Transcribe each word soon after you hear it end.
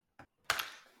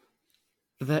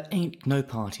There ain't no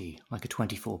party like a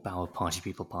 24-hour party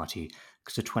people party,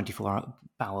 because a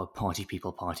 24-hour party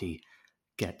people party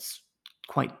gets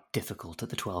quite difficult at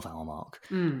the 12-hour mark.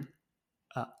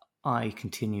 I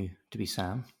continue to be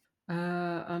Sam.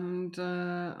 And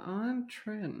I'm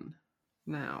Trin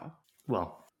now.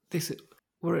 Well,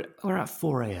 we're at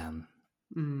 4 a.m.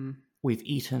 We've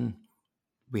eaten,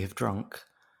 we have drunk,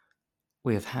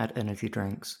 we have had energy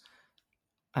drinks,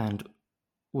 and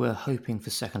we're hoping for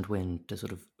second wind to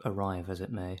sort of arrive as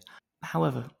it may.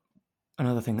 However,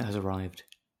 another thing that has arrived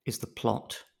is the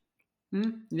plot.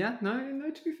 Yeah,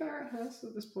 no, to be fair, it has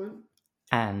at this point.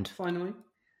 And finally,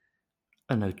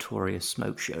 a notorious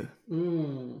smoke show.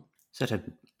 So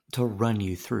to run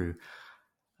you through,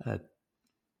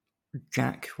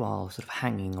 Jack, while sort of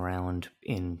hanging around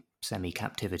in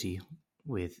semi-captivity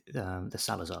with the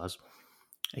Salazars,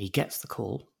 he gets the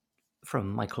call from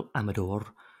Michael Amador,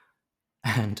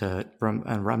 and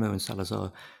Ramon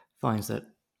Salazar finds that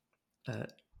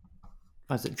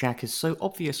Jack is so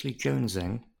obviously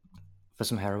jonesing for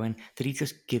some heroin that he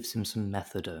just gives him some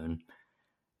methadone.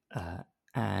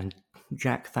 And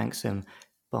Jack thanks him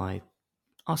by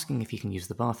asking if he can use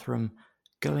the bathroom,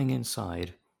 going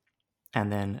inside,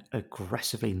 and then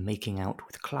aggressively making out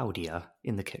with Claudia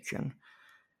in the kitchen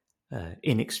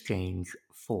in exchange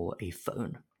for a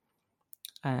phone.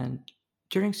 And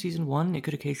during season 1, it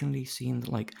could occasionally seem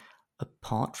that, like,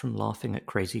 apart from laughing at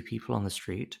crazy people on the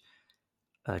street,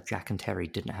 Jack and Terry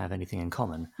didn't have anything in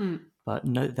common. But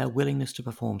no, their willingness to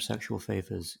perform sexual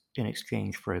favors in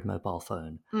exchange for a mobile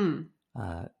phone.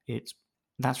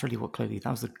 That's really what that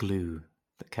was the glue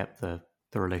that kept the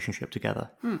relationship together.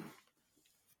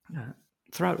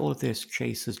 Throughout all of this,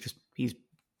 Chase he's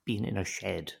been in a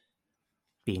shed,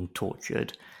 being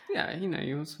tortured. Yeah,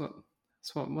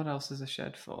 what else is a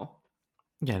shed for?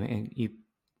 Yeah, I mean,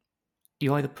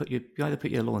 you either put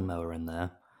your lawnmower in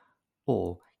there,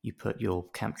 or you put your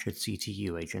captured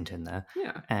CTU agent in there.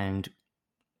 Yeah. And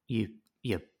you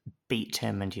beat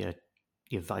him and you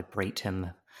vibrate him.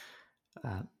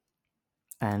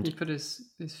 And you put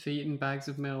his feet in bags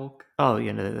of milk. Oh,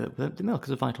 the milk is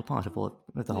a vital part of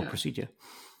the whole procedure.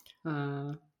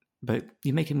 But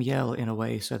you make him yell in a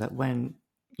way so that when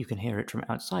you can hear it from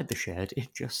outside the shed,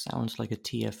 it just sounds like a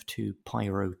TF2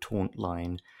 pyro taunt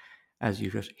line, as you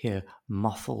just hear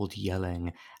muffled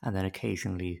yelling, and then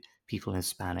occasionally people in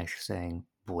Spanish saying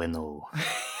 "bueno."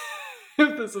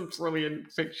 There's a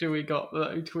brilliant picture we got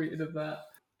that I tweeted of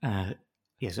that.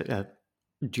 Yes.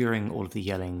 During all of the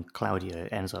yelling, Claudia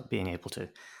ends up being able to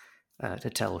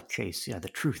tell Chase the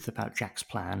truth about Jack's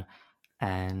plan,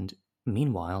 and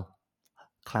meanwhile,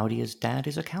 Claudia's dad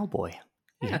is a cowboy.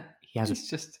 Yeah,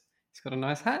 he's got a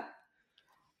nice hat.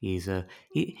 He's got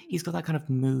that kind of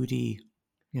moody,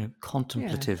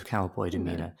 contemplative cowboy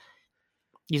demeanor.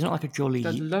 He's not like a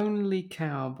the lonely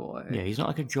cowboy. Yeah, he's not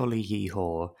like a jolly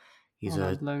yeehaw. He's on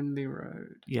a lonely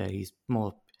road. Yeah, he's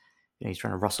more. He's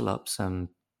trying to rustle up some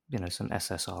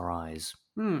SSRIs.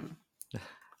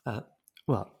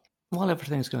 Well, while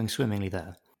everything's going swimmingly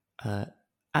there,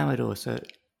 Amador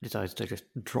decides to just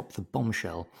drop the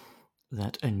bombshell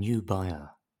that a new buyer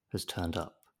has turned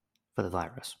up for the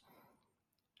virus.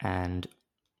 And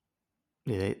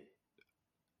they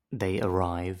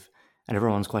arrive, and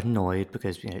everyone's quite annoyed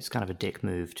because it's kind of a dick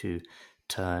move to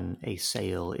turn a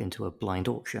sale into a blind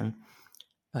auction.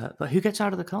 But who gets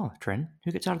out of the car, Trin?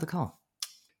 Who gets out of the car?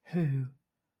 Who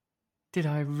did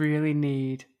I really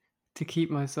need to keep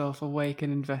myself awake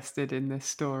and invested in this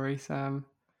story, Sam?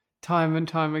 Time and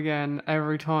time again,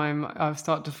 every time I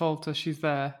start to falter, she's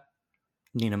there.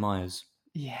 Nina Myers.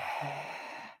 Yeah.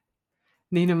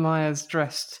 Nina Myers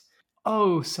dressed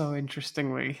so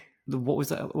interestingly. What was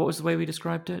that? What was the way we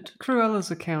described it?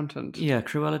 Cruella's accountant. Yeah,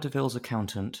 Cruella de Vil's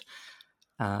accountant.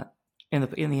 In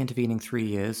the intervening 3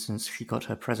 years since she got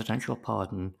her presidential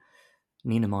pardon,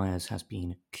 Nina Myers has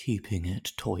been keeping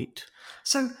it tight.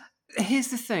 So here's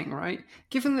the thing, right?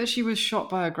 Given that she was shot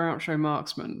by a Groucho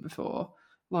marksman before,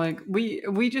 like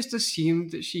we just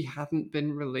assumed that she hadn't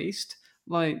been released.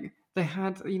 Like they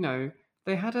had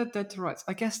her dead to rights.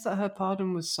 I guess that her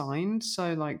pardon was signed,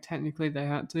 so like technically they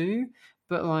had to,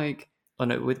 but like. Oh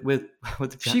no, with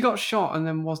she got shot and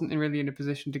then wasn't really in a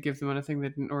position to give them anything they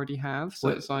didn't already have. So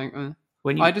it's like,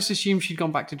 I just assumed she'd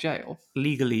gone back to jail.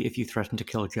 Legally, if you threaten to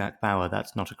kill Jack Bauer,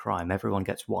 that's not a crime. Everyone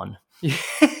gets one.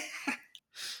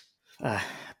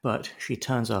 But she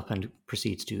turns up and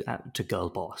proceeds to girl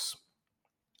boss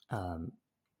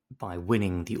by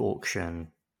winning the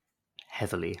auction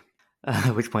heavily.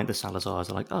 At which point the Salazars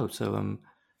are like, "Oh, so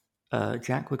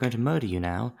Jack, we're going to murder you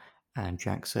now." And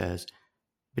Jack says,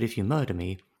 "But if you murder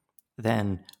me,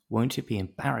 then won't it be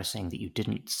embarrassing that you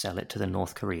didn't sell it to the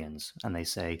North Koreans? And they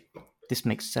say, this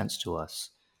makes sense to us.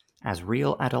 As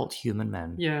real adult human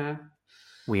men, Yeah.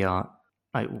 we are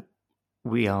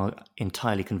we are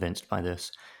entirely convinced by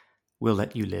this. We'll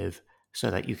let you live so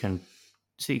that you can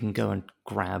go and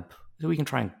so we can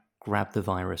try and grab the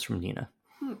virus from Nina.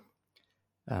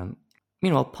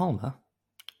 Meanwhile, Palmer,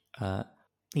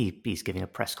 he's giving a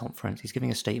press conference. He's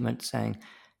giving a statement saying,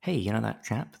 hey, you know that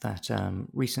chap that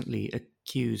recently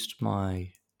accused my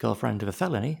girlfriend of a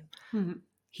felony?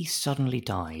 He suddenly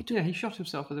died. Yeah, he shot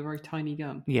himself with a very tiny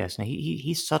gun. Yes,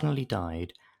 he suddenly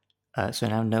died. So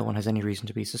now no one has any reason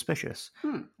to be suspicious.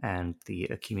 And the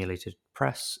accumulated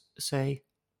press say,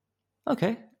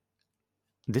 okay,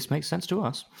 this makes sense to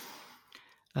us.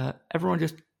 Everyone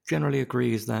just generally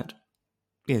agrees that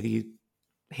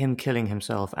him killing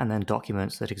himself and then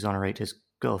documents that exonerate his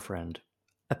girlfriend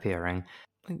appearing.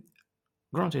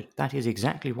 Granted, that is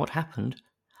exactly what happened,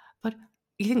 but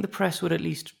you think the press would at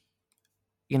least,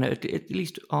 at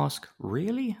least ask,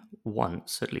 really?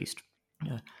 Once, at least.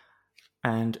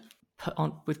 And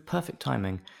with perfect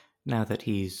timing, now that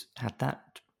he's had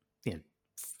that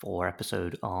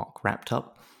 4-episode arc wrapped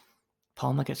up,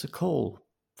 Palmer gets a call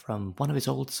from one of his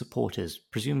old supporters,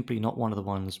 presumably not one of the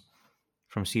ones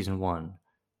from season 1,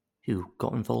 who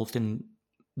got involved in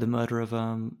the murder of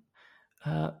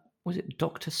was it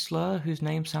Dr. Slur, whose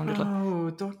name sounded like... Oh,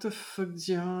 Dr.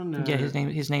 Fugiano. Yeah,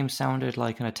 his name sounded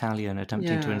like an Italian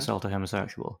attempting to insult a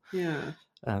homosexual. Yeah.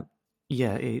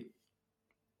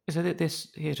 So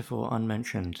this heretofore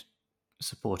unmentioned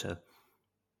supporter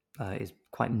is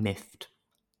quite miffed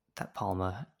that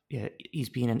Palmer... he's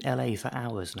been in LA for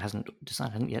hours and hasn't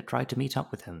yet tried to meet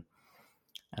up with him.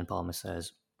 And Palmer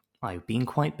says, I've been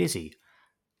quite busy.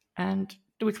 And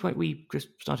at which point we just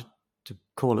started to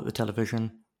call at the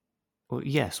television. Well,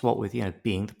 yes, what with,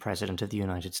 being the President of the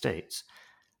United States.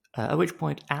 At which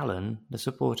point Alan, the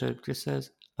supporter, just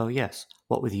says, oh yes,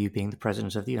 what with you being the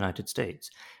President of the United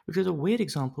States? Which is a weird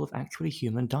example of actually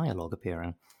human dialogue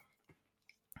appearing.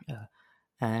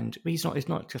 And it's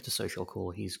not just a social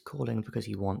call. He's calling because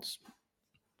he wants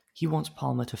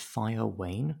Palmer to fire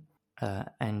Wayne.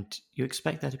 And you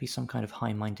expect there to be some kind of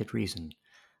high-minded reason.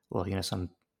 Well, some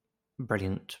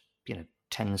brilliant,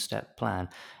 10-step plan.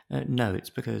 No, it's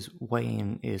because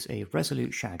Wayne is a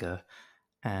resolute shagger,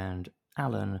 and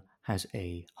Alan has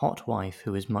a hot wife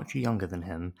who is much younger than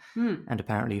him, and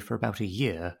apparently for about a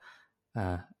year,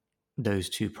 those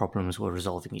two problems were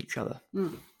resolving each other.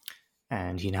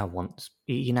 And he now wants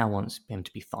him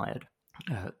to be fired.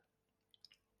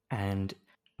 And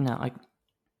now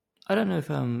I don't know if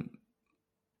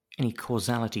any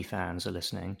causality fans are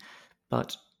listening,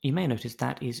 but you may notice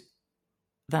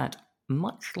that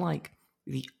much like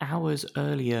the hours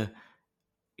earlier,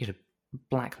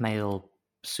 blackmail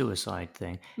suicide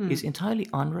thing is entirely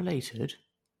unrelated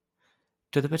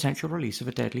to the potential release of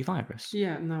a deadly virus.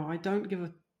 Yeah, no, I don't give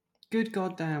a good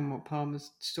goddamn what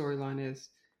Palmer's storyline is.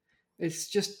 It's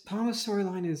just Palmer's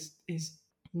storyline is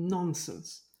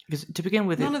nonsense. Because to begin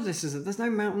with, none of this is it. There's no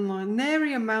mountain lion.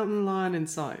 Nary a mountain lion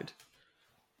inside.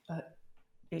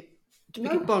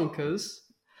 No bunkers.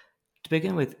 To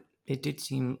begin with, it did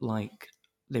seem like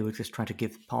they were just trying to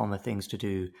give Palmer things to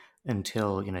do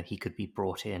until, he could be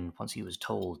brought in once he was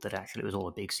told that actually it was all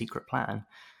a big secret plan.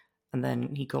 And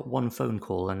then he got one phone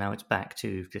call, and now it's back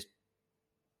to just...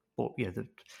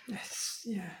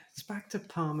 It's back to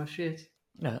Palmer shit.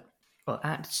 Well,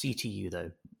 at CTU,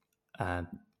 though,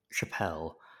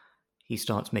 Chappelle, he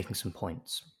starts making some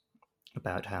points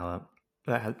about how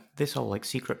this whole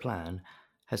secret plan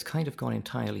has kind of gone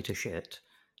entirely to shit,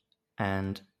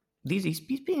 and he's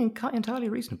being entirely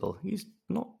reasonable. He's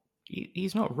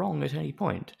not wrong at any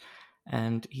point,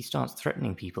 and he starts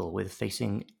threatening people with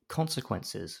facing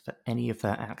consequences for any of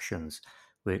their actions,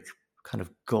 which kind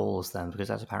of galls them because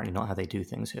that's apparently not how they do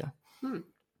things here.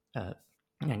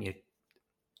 And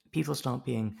people start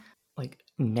being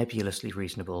nebulously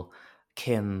reasonable.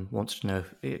 Kim wants to know.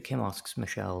 Kim asks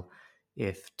Michelle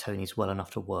if Tony's well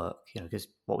enough to work. Because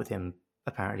what with him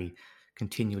apparently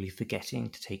continually forgetting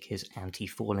to take his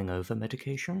anti-falling over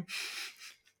medication,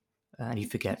 and he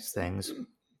forgets things.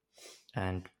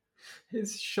 And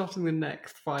his shot in the neck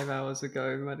 5 hours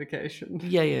ago medication.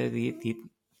 Yeah,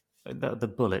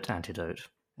 the bullet antidote.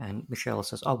 And Michelle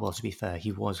says, "Oh well, to be fair,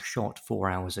 he was shot 4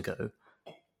 hours ago,"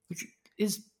 which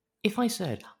is, if I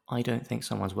said I don't think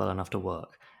someone's well enough to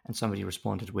work, and somebody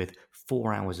responded with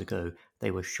 4 hours ago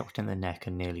they were shot in the neck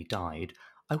and nearly died,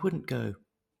 I wouldn't go,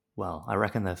 well, I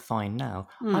reckon they're fine now.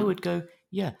 I would go,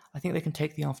 yeah, I think they can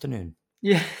take the afternoon.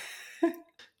 Yeah.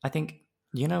 I think,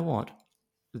 you know what?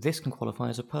 This can qualify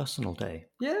as a personal day.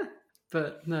 Yeah.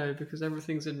 But no, because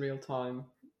everything's in real time.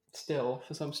 Still,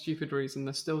 for some stupid reason,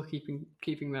 they're still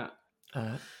keeping that.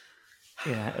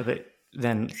 Yeah, but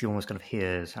then she almost kind of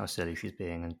hears how silly she's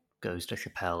being and goes to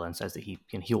Chappelle and says that he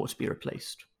ought to be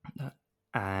replaced.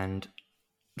 And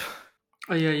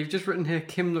Oh yeah, you've just written here.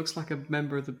 Kim looks like a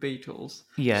member of the Beatles.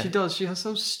 yeah, She does. She has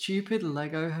some stupid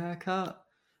Lego haircut.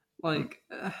 Like,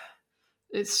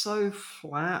 it's so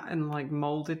flat and like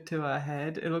molded to her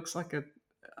head. It looks like a.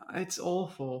 It's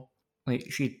awful.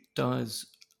 like she does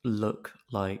look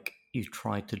like you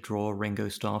tried to draw Ringo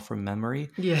Starr from memory.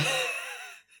 Yeah.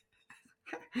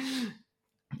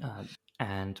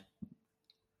 And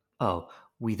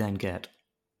we then get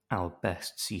our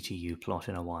best CTU plot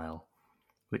in a while,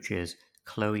 which is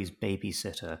Chloe's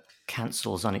babysitter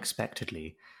cancels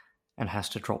unexpectedly and has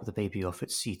to drop the baby off at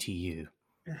CTU.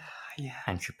 Yeah.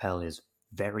 And Chappelle is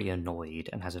very annoyed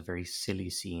and has a very silly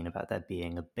scene about there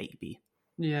being a baby.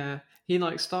 Yeah. He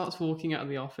like starts walking out of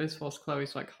the office whilst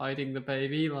Chloe's like hiding the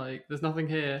baby. Like, there's nothing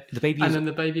here. The baby And is, then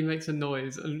the baby makes a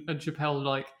noise, and Chappelle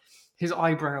like his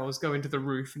eyebrows go into the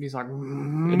roof, and he's like,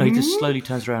 no, he just slowly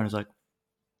turns around and is like,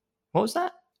 "What was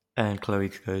that?" And Chloe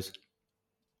just goes,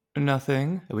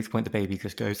 "Nothing." At which point the baby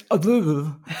just goes,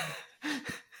 "Ugh."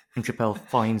 And Chappelle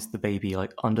finds the baby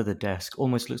like under the desk,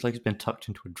 almost looks like it's been tucked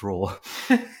into a drawer.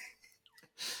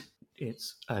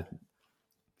 It's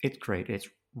great. It's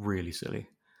really silly.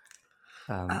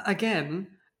 Again,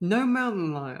 no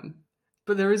mountain lion,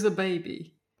 but there is a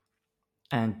baby.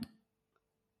 And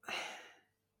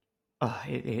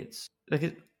it's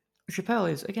like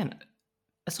Chappelle is, again,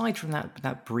 aside from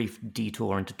that brief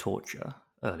detour into torture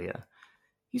earlier,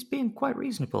 he's being quite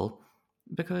reasonable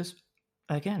because,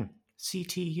 again,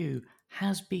 CTU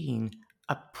has been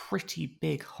a pretty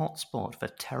big hotspot for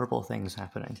terrible things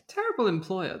happening. Terrible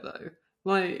employer though.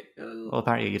 Like, Well,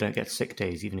 apparently you don't get sick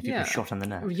days even if you've been shot in the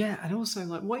neck. yeah, and also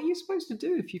like, what are you supposed to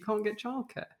do if you can't get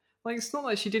childcare? Like, it's not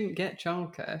like she didn't get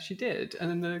childcare; she did, and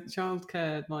then the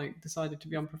childcare like decided to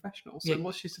be unprofessional. So Yeah.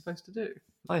 what's she supposed to do?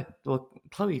 Well,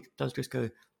 Chloe does just go,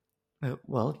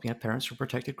 well, parents are a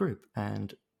protected group,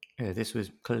 and this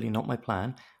was clearly not my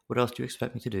plan. What else do you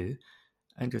expect me to do?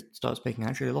 And just starts making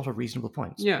actually a lot of reasonable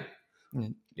points. Yeah,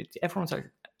 Everyone's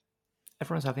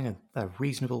having a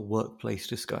reasonable workplace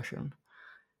discussion,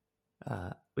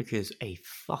 which is a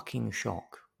fucking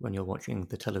shock when you're watching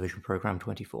the television program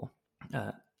 24.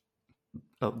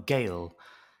 Gale,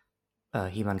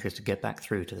 he manages to get back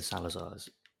through to the Salazars,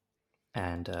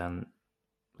 and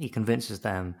he convinces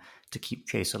them to keep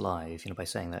Chase alive, by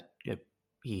saying that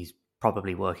he's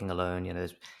probably working alone.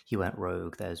 He went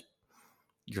rogue.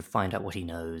 You find out what he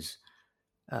knows,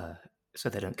 so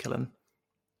they don't kill him.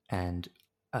 And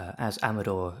as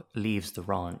Amador leaves the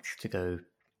ranch to go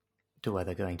to where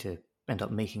they're going to end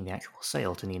up making the actual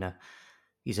sale to Nina,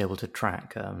 he's able to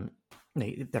track.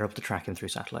 They're able to track him through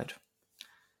satellite.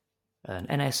 An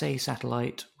NSA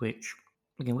satellite, which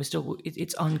again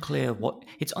it's unclear what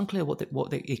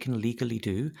it can legally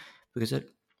do, because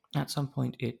at some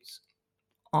point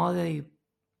are they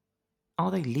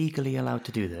legally allowed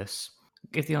to do this?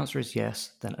 If the answer is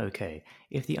yes, then okay.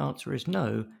 If the answer is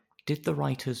no, did the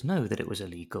writers know that it was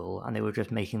illegal and they were just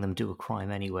making them do a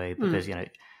crime anyway because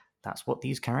that's what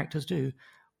these characters do,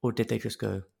 or did they just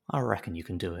go, I reckon you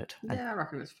can do it? yeah, I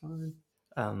reckon it's fine.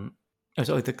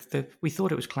 So we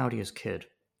thought it was Claudia's kid.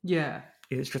 Yeah,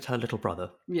 It's just her little brother.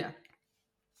 yeah.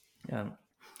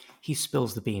 He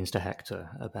spills the beans to Hector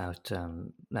about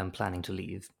them planning to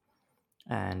leave.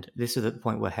 And this is at the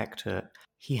point where Hector,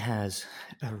 he has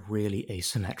a really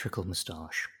asymmetrical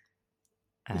moustache.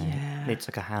 And it's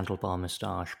like a handlebar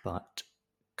moustache, but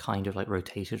kind of like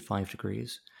rotated 5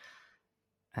 degrees.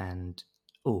 And,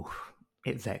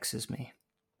 it vexes me.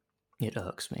 It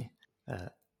irks me.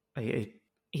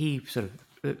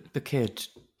 The kid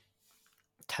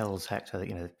tells Hector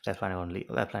that they're planning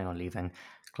on leaving.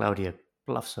 Claudia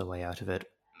bluffs her way out of it,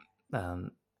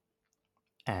 but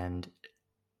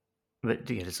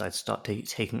decides to start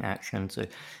taking action. So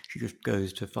she just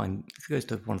goes to one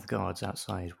of the guards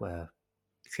outside where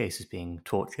Chase is being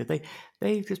tortured.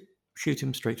 They just shoot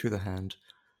him straight through the hand,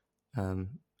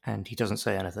 and he doesn't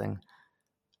say anything.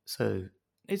 So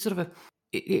it's sort of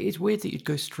it's weird that you'd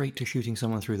go straight to shooting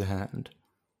someone through the hand.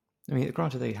 I mean,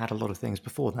 granted, they had a lot of things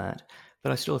before that,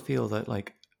 but I still feel that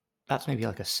that's maybe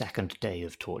like a second day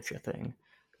of torture thing,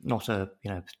 not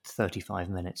 35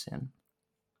 minutes in.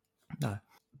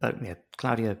 But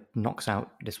Claudia knocks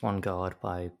out this one guard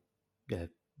by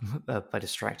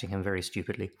distracting him very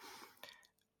stupidly,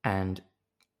 and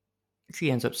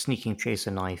she ends up sneaking Chase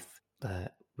a knife,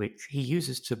 which he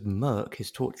uses to murk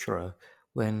his torturer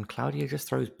when Claudia just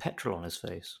throws petrol on his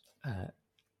face.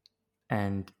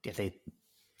 And yeah, they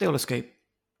all escape.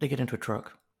 They get into a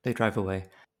truck. They drive away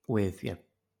with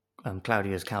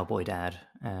Claudia's cowboy dad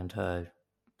and her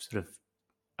sort of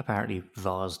apparently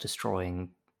vase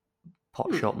destroying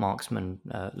potshot marksman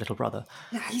little brother.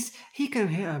 Yeah, he can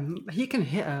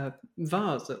hit a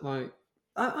vase at like.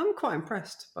 I'm quite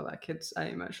impressed by that kid's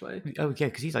aim, actually. Oh yeah,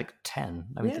 because he's like 10.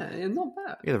 I mean, Yeah, not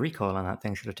bad. the recoil on that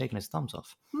thing should have taken his thumbs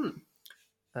off.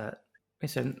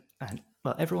 So,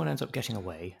 well, everyone ends up getting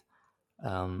away,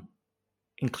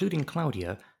 including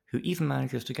Claudia, who even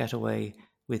manages to get away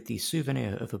with the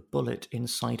souvenir of a bullet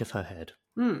inside of her head.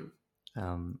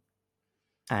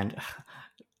 And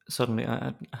suddenly,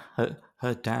 her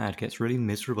dad gets really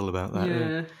miserable about that.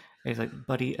 Yeah. It's like,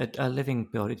 buddy, a living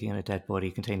body and a dead body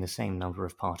contain the same number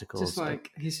of particles. Just like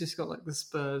he's just got like the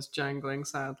spurs jangling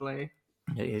sadly.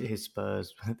 His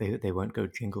spurs, they won't go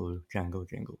jingle, jangle,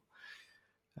 jingle.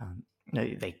 No,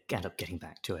 they end up getting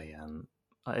back to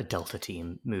a Delta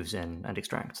team moves in and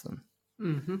extracts them.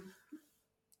 Mm-hmm.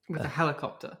 With a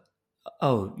helicopter.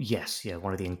 Oh yes, yeah,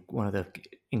 one of the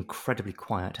incredibly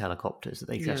quiet helicopters that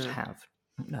they just have.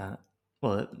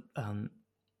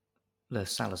 The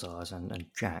Salazars and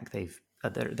Jack, they're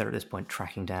at this point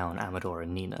tracking down Amador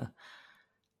and Nina,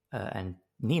 and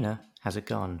Nina has a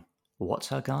gun. What's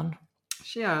her gun?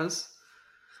 She has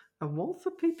a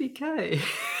Walther PPK.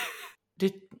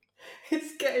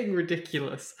 It's getting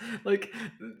ridiculous. Like,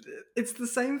 it's the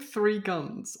same 3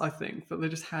 guns, I think, that they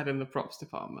just had in the props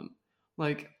department.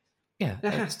 Like, yeah,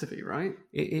 it has to be, right?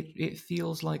 It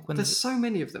feels like when there's so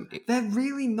many of them. They're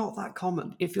really not that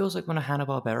common. It feels like when a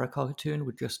Hanna-Barbera cartoon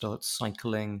would just start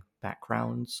cycling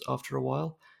backgrounds after a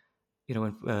while. You know,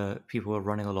 when people were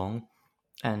running along,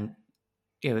 and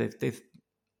they've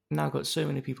now got so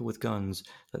many people with guns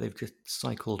that they've just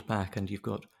cycled back, and you've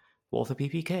got Walther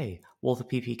PPK,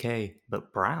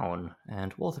 but brown,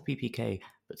 and Walther PPK,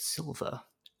 but silver.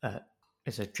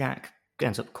 So Jack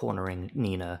ends up cornering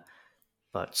Nina,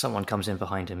 but someone comes in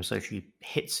behind him, so she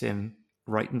hits him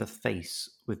right in the face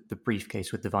with the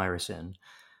briefcase with the virus in.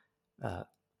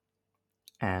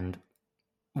 And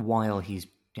while he's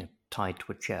tied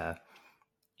to a chair,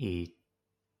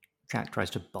 Jack tries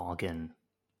to bargain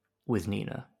with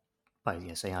Nina by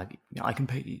saying, "I can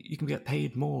pay. You can get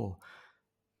paid more."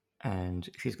 And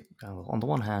she's on the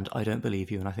one hand, "I don't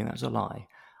believe you, and I think that's a lie."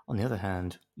 On the other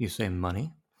hand, you say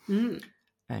money,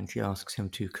 and she asks him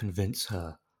to convince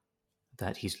her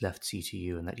that he's left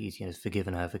CTU and that he's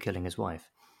forgiven her for killing his wife.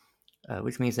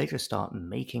 Which means they just start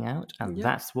making out, and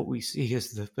that's what we see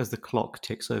as the clock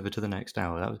ticks over to the next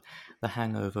hour. That was the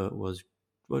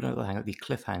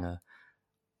cliffhanger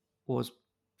was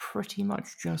pretty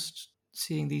much just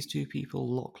seeing these two people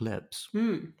lock lips.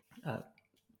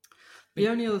 The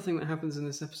only other thing that happens in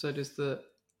this episode is that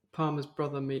Palmer's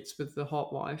brother meets with the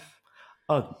hot wife.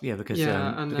 Oh yeah, because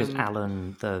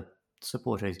Alan, the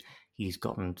supporter, he's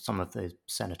gotten some of the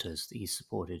senators that he's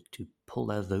supported to pull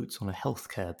their votes on a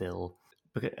healthcare bill.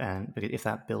 Because if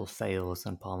that bill fails,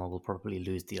 then Palmer will probably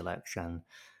lose the election.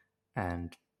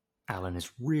 And Alan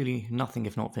is really nothing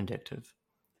if not vindictive.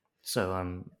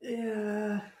 So,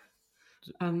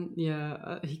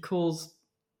 he calls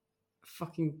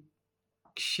fucking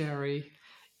Sherry.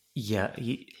 Yeah.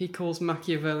 He calls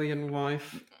Machiavellian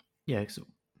wife. Yeah, because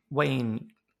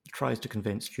Wayne tries to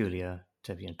convince Julia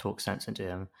to talk sense into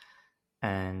him.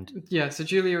 And so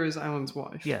Julia is Alan's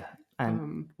wife. Yeah,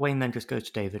 and Wayne then just goes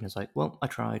to David and is like, "Well, I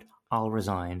tried. I'll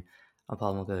resign." And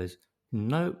Palmer goes,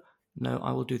 "No,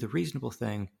 I will do the reasonable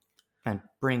thing and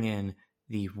bring in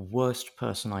the worst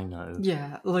person I know."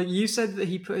 Yeah, like you said that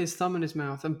he put his thumb in his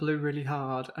mouth and blew really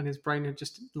hard, and his brain had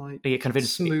just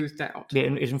smoothed out. Yeah,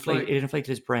 it inflated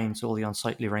his brain, so all the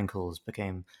unsightly wrinkles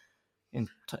became.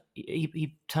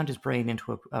 He turned his brain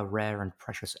into a rare and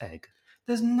precious egg.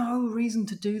 There's no reason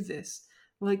to do this.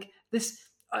 Like this,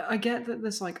 I get that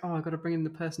there's like, I've got to bring in the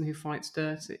person who fights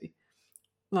dirty.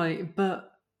 Like,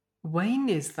 but Wayne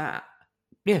is that.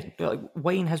 Yeah, like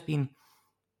Wayne has been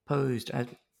posed as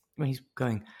when he's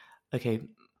going, okay,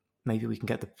 maybe we can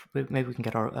get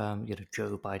our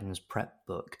Joe Biden's prep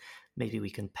book. Maybe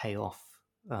we can pay off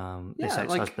this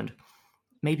ex-husband.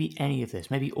 Maybe any of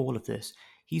this, maybe all of this.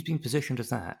 He's been positioned as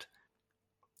that,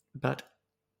 but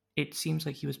it seems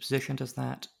like he was positioned as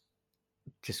that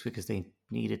just because they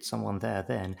needed someone there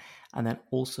then, and then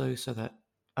also so that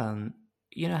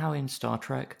you know how in Star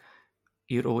Trek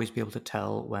you'd always be able to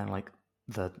tell when like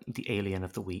the alien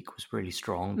of the week was really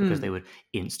strong because they would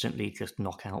instantly just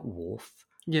knock out Worf.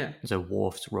 Yeah. So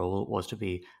Worf's role was to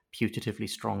be putatively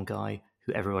strong guy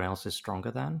who everyone else is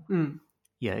stronger than.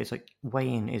 Yeah, it's like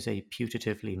Wayne is a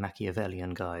putatively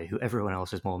Machiavellian guy who everyone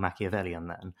else is more Machiavellian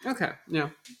than. Okay,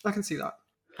 yeah, I can see that.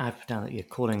 I've put down that you're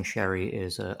calling Sherry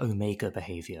is Omega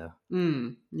behavior.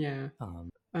 Yeah.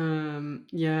 Um,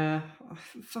 Yeah.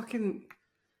 Fucking.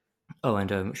 oh,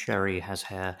 and Sherry has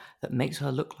hair that makes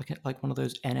her look like one of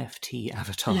those NFT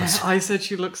avatars. Yeah, I said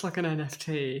she looks like an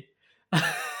NFT.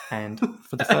 And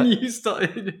for the and you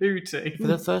started hooting. for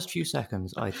the first few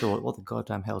seconds, I thought, "What the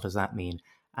goddamn hell does that mean?"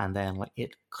 And then, like,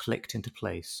 it clicked into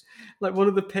place. Like one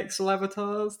of the pixel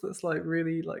avatars that's like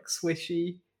really like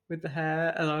swishy with the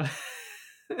hair, and I.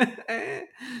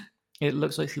 It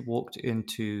looks like she walked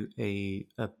into a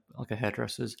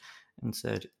hairdresser's and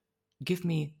said, "Give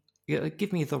me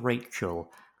the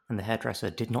Rachel." And the hairdresser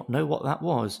did not know what that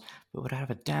was, but would have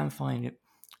a damn fine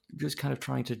just kind of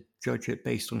trying to judge it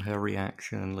based on her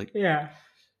reaction. Like, Yeah.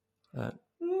 uh,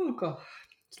 Oh god,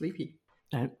 sleepy.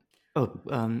 uh,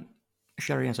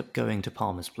 Sherry ends up going to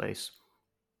Palmer's place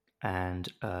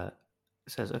and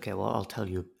says, "Okay, well, I'll tell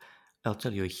you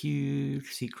a huge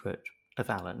secret of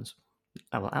Alan's.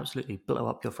 I will absolutely blow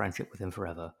up your friendship with him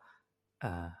forever."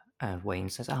 And Wayne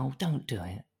says, "Oh, don't do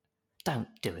it. Don't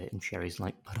do it." And Sherry's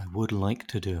like, "But I would like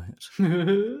to do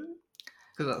it."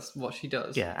 Because that's what she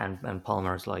does. Yeah, and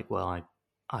Palmer is like, "Well,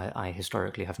 I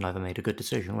historically have never made a good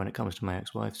decision when it comes to my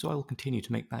ex-wife, so I will continue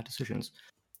to make bad decisions."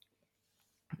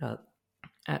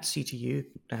 At CTU,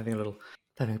 they're having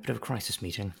a bit of a crisis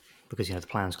meeting because the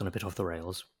plan's gone a bit off the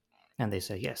rails, and they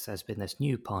say, "Yes, there's been this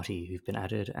new party who've been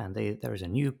added, and there is a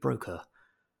new broker,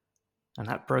 and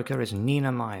that broker is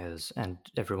Nina Myers," and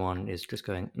everyone is just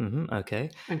going, "Okay."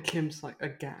 And Kim's like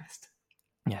aghast.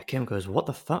 Yeah, Kim goes, "What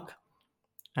the fuck?"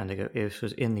 And they go, "It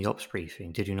was in the ops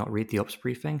briefing. Did you not read the ops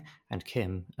briefing?" And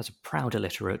Kim, as a proud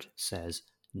illiterate, says,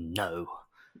 "No."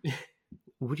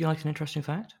 Would you like an interesting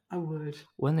fact? I would.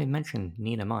 When they mention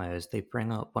Nina Myers, they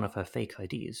bring up one of her fake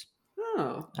IDs.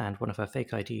 Oh. And one of her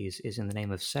fake IDs is in the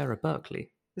name of Sarah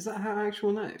Berkeley. Is that her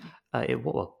actual name?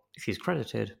 She's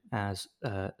credited as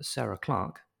Sarah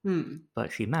Clark, Hmm.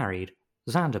 but she married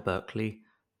Xander Berkeley,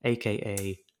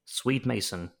 aka Swede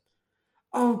Mason.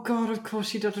 Oh god, of course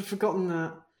she did. I'd forgotten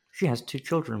that. She has 2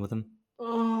 children with him.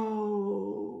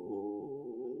 Oh.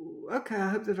 Okay, I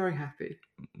hope they're very happy.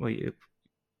 Well,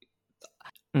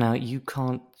 now you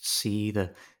can't see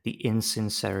the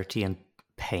insincerity and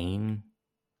pain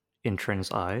in Trin's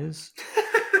eyes.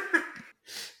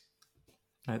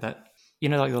 Like that,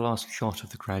 like the last shot of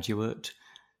The Graduate.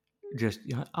 Just,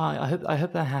 I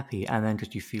hope they're happy, and then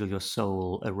just you feel your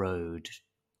soul erode.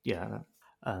 Yeah.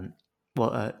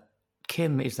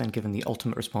 Kim is then given the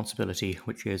ultimate responsibility,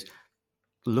 which is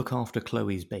look after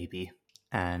Chloe's baby,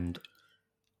 and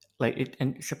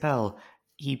and Chappelle,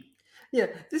 Yeah,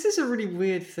 this is a really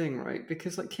weird thing, right?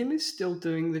 Because like Kim is still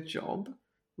doing the job.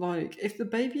 Like, if the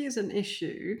baby is an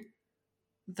issue,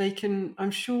 they can.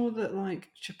 I'm sure that like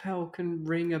Chappelle can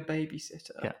ring a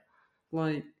babysitter. Yeah.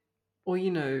 Like, or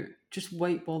just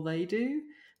wait while they do.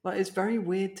 Like, it's very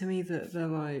weird to me that they're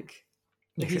like,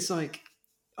 he's like,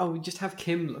 oh, just have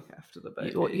Kim look after the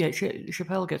baby. Yeah,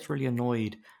 Chappelle gets really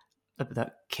annoyed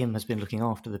that Kim has been looking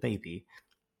after the baby,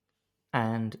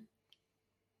 and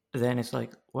then it's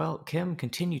like, well, Kim,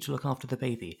 continue to look after the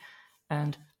baby,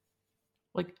 and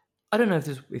like, I don't know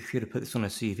if you'd have put this on a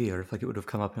CV or if it would have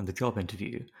come up in the job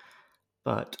interview,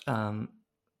 but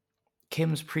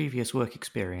Kim's previous work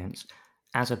experience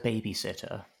as a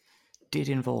babysitter did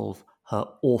involve her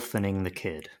orphaning the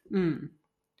kid. Mm.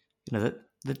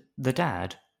 The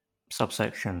dad,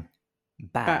 subsection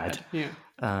bad.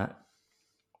 Yeah.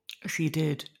 She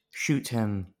did shoot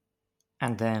him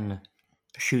and then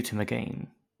shoot him again.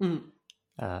 Mm.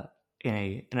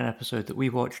 In an episode that we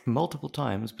watched multiple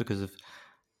times because of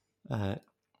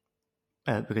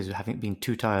having been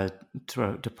too tired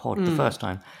to pod the first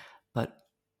time. But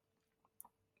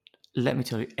let me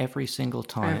tell you, every time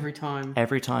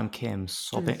Kim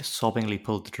sobbingly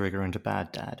pulled the trigger into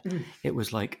Bad Dad, it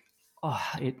was like,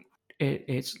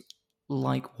 it's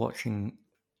like watching.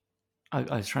 I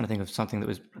was trying to think of something that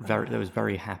was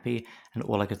very happy, and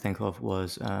all I could think of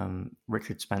was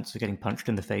Richard Spencer getting punched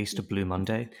in the face to Blue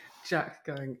Monday. Jack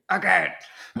going again.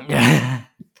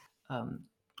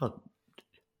 Well,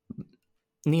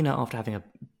 Nina, after having a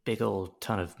big old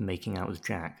ton of making out with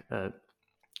Jack,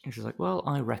 she's like, "Well,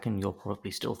 I reckon you're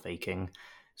probably still faking."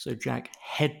 So Jack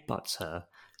headbutts her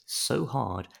so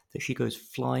hard that she goes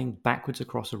flying backwards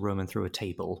across a room and through a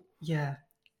table. Yeah.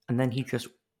 And then he just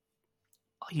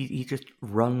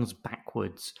runs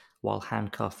backwards while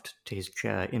handcuffed to his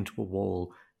chair into a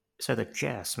wall, so the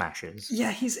chair smashes.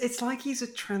 Yeah, it's like he's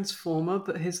a transformer,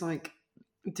 but his like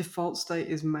default state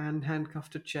is man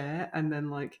handcuffed to chair, and then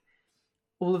like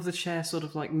all of the chair sort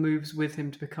of like moves with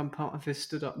him to become part of his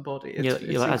stood up body. Yeah,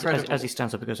 It's like, incredible. as he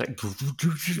stands up, it goes like.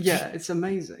 Yeah, it's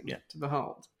amazing Yeah. to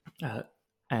behold.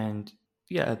 And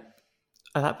yeah,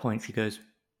 at that point she goes.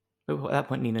 At that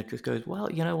point, Nina just goes, "Well,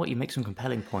 you know what? You make some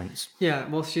compelling points." Yeah,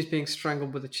 while she's being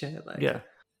strangled with a chair leg. Yeah,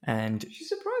 and She's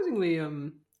surprisingly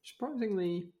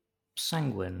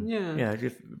sanguine. Yeah.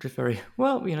 Just very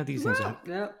well. You know, these things are.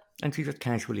 Yeah. And she just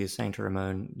casually is saying to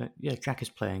Ramon, that, "Yeah, Jack is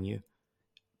playing you."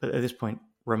 But at this point,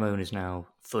 Ramon is now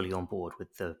fully on board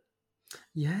with the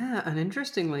Yeah, and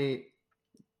interestingly,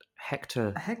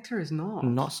 Hector. Hector is not.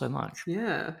 Not so much.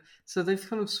 Yeah. So they've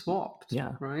kind of swapped.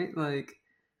 Yeah. Right? Like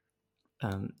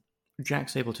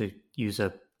Jack's able to use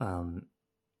his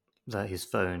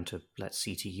phone to let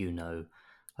CTU know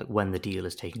like when the deal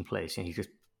is taking place, and he just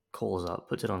calls up,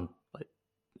 puts it on like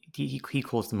he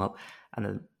calls them up,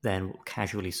 and then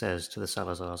casually says to the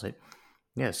Salazars, like,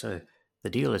 "Yeah, so the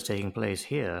deal is taking place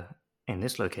here in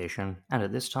this location and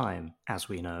at this time, as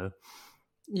we know."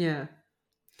 Yeah.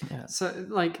 Yeah. So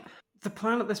like the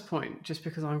plan at this point, just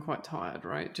because I'm quite tired,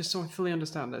 right? Just so I fully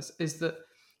understand this, is that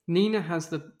Nina has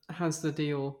the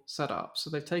deal set up. So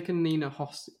they've taken Nina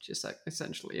hostage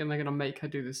essentially, and they're going to make her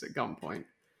do this at gunpoint.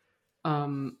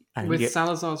 With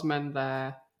Salazar's men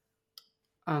there,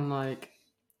 and like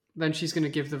then she's going to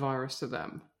give the virus to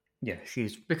them. Yeah,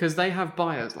 because they have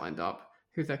buyers lined up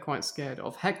who they're quite scared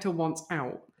of. Hector wants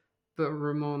out, but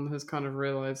Ramon has kind of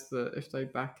realized that if they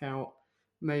back out,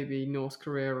 maybe North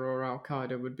Korea or Al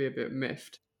Qaeda would be a bit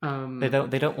miffed. They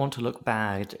don't want to look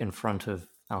bad in front of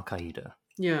Al Qaeda.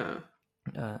 Yeah.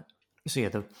 So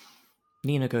yeah,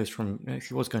 Nina goes from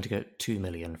she was going to get 2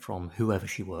 million from whoever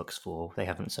she works for. They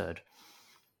haven't said.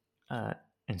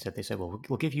 Instead, they say, "Well,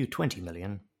 we'll give you 20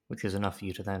 million, which is enough for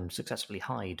you to then successfully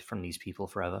hide from these people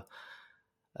forever."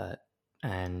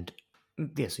 And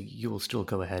yeah, so you'll still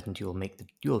go ahead and you'll make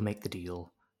the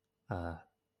deal,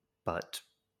 but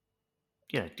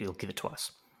yeah, you'll give it to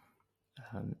us.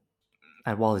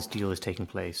 And while this deal is taking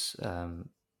place,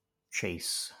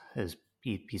 Chase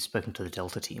he's spoken to the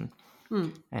Delta team,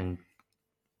 and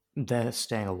they're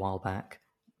staying a while back,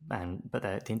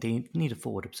 but they need a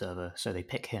forward observer, so they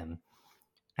pick him,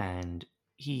 and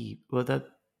the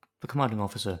commanding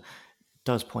officer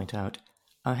does point out,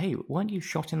 "Hey, weren't you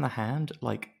shot in the hand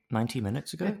like 90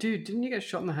 minutes ago?" Yeah, dude, didn't you get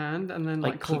shot in the hand and then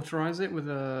like cauterize it with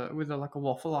a like a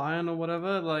waffle iron or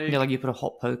whatever? Like like you put a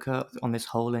hot poker on this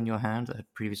hole in your hand that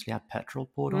had previously had petrol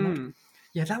poured on it.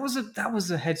 Yeah, that was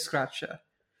a head scratcher.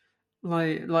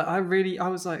 Like I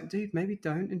was like, dude, maybe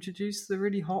don't introduce the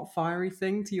really hot fiery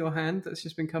thing to your hand that's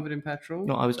just been covered in petrol.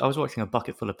 No, I was watching a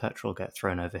bucket full of petrol get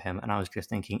thrown over him, and I was just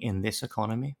thinking, in this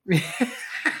economy,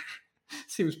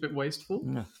 seems a bit wasteful.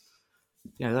 No,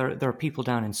 there are people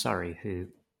down in Surrey who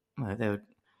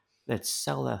they'd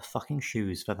sell their fucking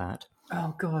shoes for that.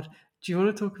 Oh God, do you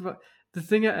want to talk about the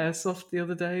thing at Airsoft the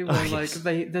other day where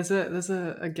there's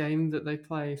a game that they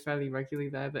play fairly regularly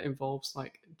there that involves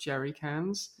like jerry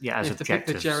cans. Yeah, as you have to pick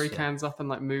the jerry cans up and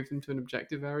like move them to an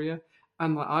objective area.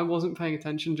 And like I wasn't paying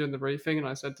attention during the briefing, and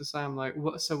I said to Sam like,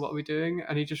 "What? So what are we doing?"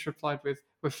 And he just replied with,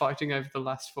 "We're fighting over the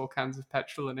last 4 cans of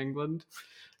petrol in England."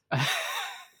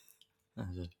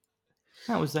 That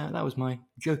was my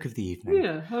joke of the evening.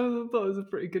 Yeah, I thought it was a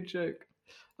pretty good joke.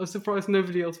 I was surprised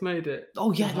nobody else made it.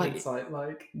 Oh yeah,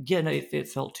 yeah, no, it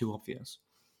felt too obvious.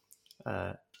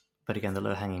 But again, the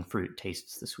low-hanging fruit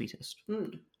tastes the sweetest.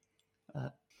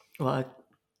 At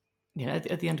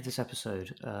the end of this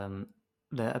episode,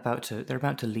 they're about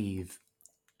to leave,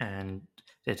 and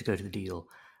they're to go to the deal,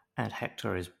 and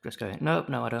Hector is just going, "No,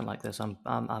 I don't like this. I'm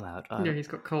out." Yeah, he's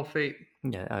got cold feet.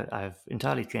 Yeah, I've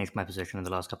entirely changed my position in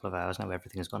the last couple of hours. Now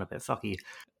everything has gone a bit fucky,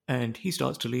 and he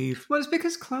starts to leave. Well, it's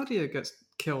because Claudia gets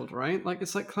killed, right? Like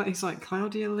it's like he's like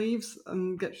Claudia leaves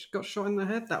and got shot in the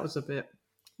head. That was a bit.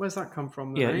 Where's that come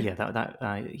from? Though,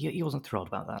 he wasn't thrilled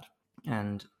about that,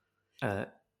 and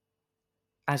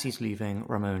as he's leaving,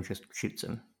 Ramon just shoots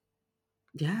him.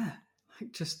 Yeah,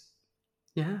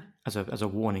 As a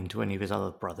warning to any of his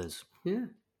other brothers. Yeah,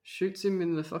 shoots him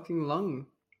in the fucking lung.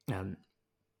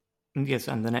 Yes,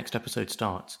 and the next episode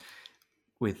starts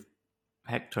with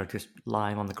Hector just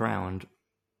lying on the ground.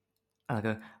 And I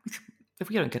go, if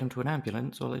we don't get him to an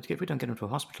ambulance, or if we don't get him to a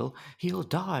hospital, he'll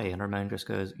die. And Ramon just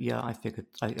goes, "Yeah, I figured,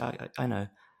 I know."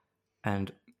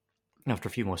 And after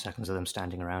a few more seconds of them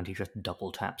standing around, he just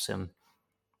double taps him.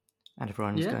 And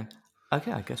everyone's going,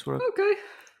 "Okay, I guess we're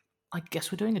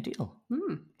doing a deal."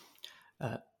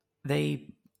 They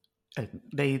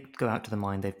go out to the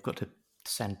mine. They've got to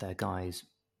send their guys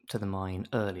to the mine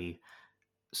early,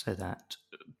 so that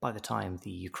by the time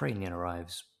the Ukrainian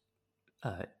arrives,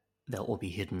 they'll all be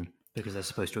hidden because they're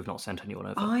supposed to have not sent anyone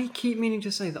over. I keep meaning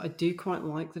to say that I do quite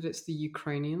like that it's the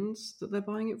Ukrainians that they're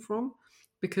buying it from,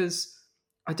 because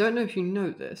I don't know if you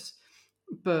know this,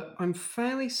 but I'm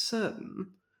fairly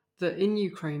certain that in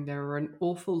Ukraine there are an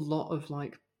awful lot of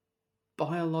like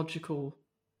biological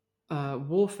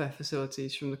warfare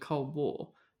facilities from the Cold War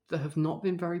that have not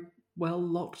been very well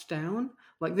locked down.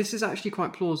 Like, this is actually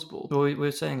quite plausible. Well, we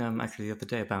were saying actually the other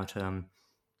day about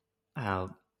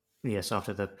how yes,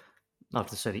 after the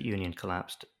Soviet Union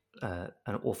collapsed,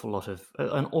 an awful lot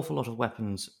of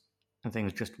weapons and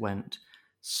things just went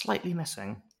slightly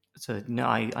missing. So no,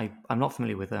 I'm not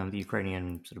familiar with the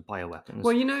Ukrainian sort of bioweapons.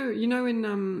 Well, you know,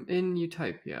 in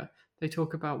Utopia, they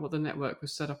talk about what the network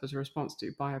was set up as a response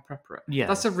to biopreparate. Yeah.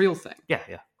 That's a real thing.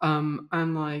 Yeah.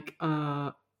 And like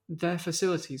their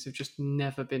facilities have just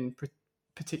never been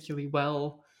particularly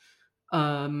well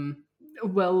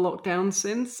locked down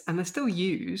since, and they're still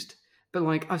used. But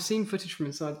like, I've seen footage from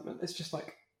inside them, and it's just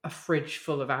like a fridge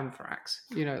full of anthrax.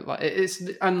 You know, like it's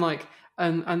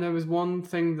and there was one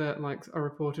thing that like a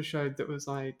reporter showed that was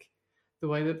like the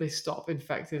way that they stop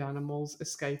infected animals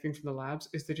escaping from the labs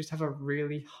is they just have a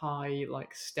really high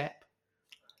like step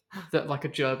that like a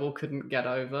gerbil couldn't get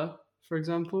over, for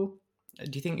example.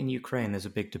 Do you think in Ukraine there's a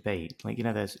big debate? Like,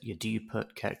 there's do you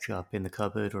put ketchup in the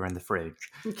cupboard or in the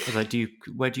fridge? It's like,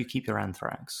 where do you keep your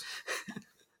anthrax?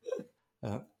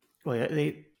 Well,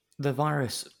 yeah, the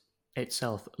virus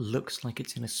itself looks like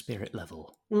it's in a spirit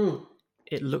level.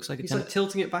 It looks like it's like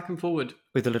tilting it back and forward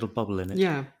with a little bubble in it.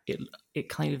 Yeah, it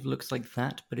kind of looks like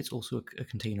that, but it's also a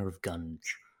container of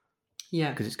gunge. Yeah,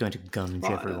 because it's going to gunge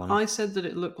everyone. I said that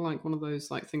it looked like one of those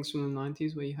like things from the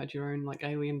 90s where you had your own like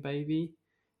alien baby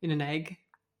in an egg.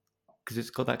 Because it's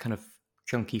got that kind of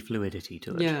chunky fluidity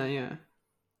to it. Yeah.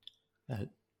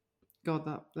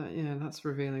 God, that's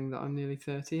revealing that I'm nearly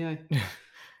 30, eh?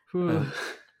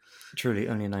 Truly,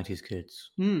 only 90s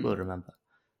kids will remember.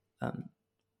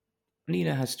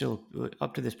 Nina has still,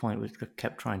 up to this point,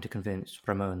 kept trying to convince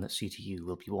Ramon that CTU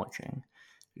will be watching.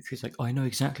 She's like, I know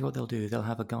exactly what they'll do. They'll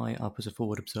have a guy up as a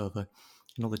forward observer,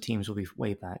 and all the teams will be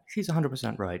way back. She's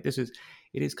 100% right. It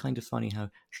is kind of funny how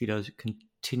she does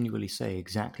continually say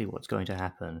exactly what's going to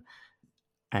happen,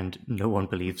 and no one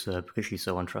believes her because she's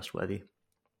so untrustworthy.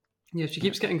 Yeah, she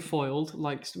keeps getting foiled,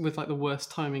 like with like the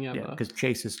worst timing ever. Yeah, because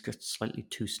Chase is just slightly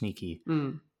too sneaky,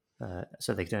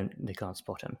 so they can't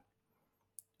spot him.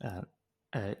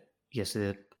 Yes,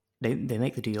 they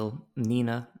make the deal.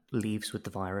 Nina leaves with the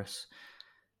virus,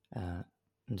 and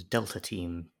the Delta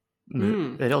team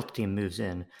moves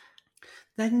in.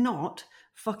 They're not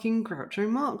fucking Groucho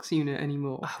Marx unit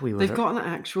anymore. They've got an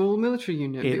actual military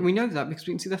unit. We know that because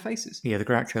we can see their faces. Yeah, the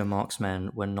Groucho Marx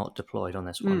men were not deployed on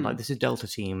this one. Like, this is Delta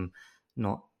team,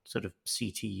 not sort of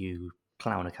CTU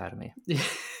Clown Academy. Yeah.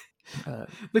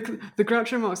 The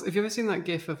Groucho Marx. Have you ever seen that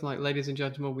GIF of like, ladies and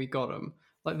gentlemen, we got them?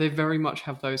 Like, they very much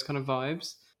have those kind of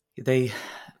vibes.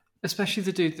 Especially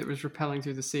the dude that was rappelling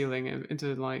through the ceiling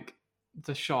into like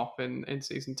the shop in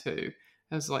season 2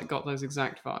 has like got those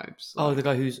exact vibes. Like, the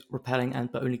guy who's rappelling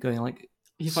but only going like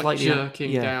he's like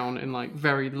jerking down in like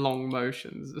very long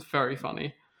motions. It's very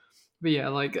funny. But yeah,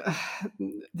 like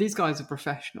these guys are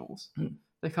professionals.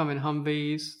 They come in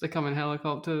Humvees. They come in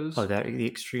helicopters. Oh, they're the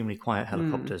extremely quiet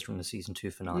helicopters from the season 2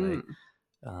 finale,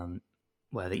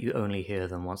 where you only hear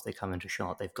them once they come into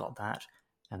shot. They've got that,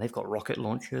 and they've got rocket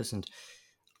launchers, and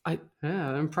an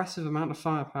impressive amount of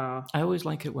firepower. I always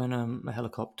like it when a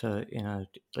helicopter in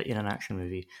an action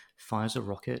movie fires a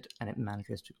rocket and it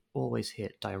manages to always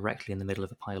hit directly in the middle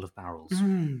of a pile of barrels.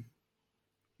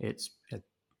 It's a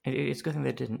good thing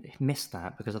they didn't miss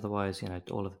that, because otherwise,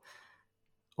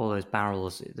 all those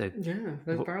barrels.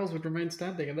 Those barrels would remain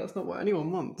standing, and that's not what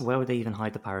anyone wants. Where would they even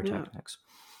hide the pyrotechnics?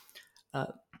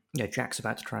 Jack's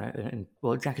about to try,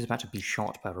 Jack is about to be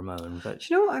shot by Ramon. But do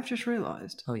you know what I've just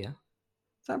realised? Oh yeah,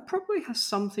 that probably has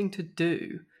something to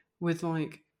do with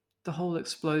like the whole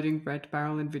exploding red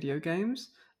barrel in video games.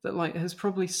 That like has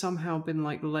probably somehow been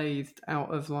like lathed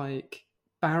out of like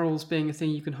barrels being a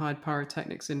thing you can hide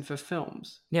pyrotechnics in for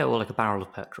films. Yeah, well, like a barrel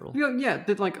of petrol. Yeah,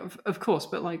 like of course,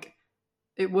 but like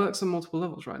it works on multiple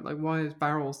levels, right? Like, why is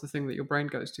barrels the thing that your brain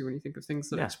goes to when you think of things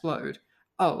that explode?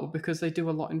 Oh, because they do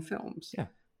a lot in films. Yeah,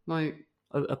 like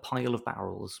a pile of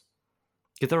barrels.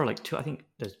 Because there are like two. I think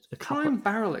there's a couple. Time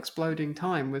barrel exploding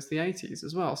time was the 80s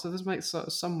as well, so this makes sort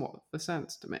of somewhat of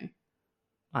sense to me.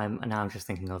 I'm just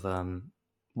thinking of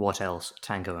what else?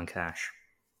 Tango and Cash.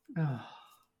 Oh.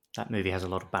 That movie has a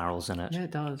lot of barrels in it. Yeah,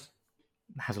 it does.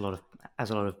 Has a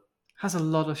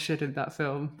lot of shit in that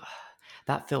film.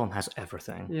 That film has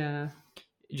everything. Yeah.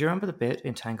 Do you remember the bit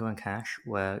in Tango and Cash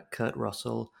where Kurt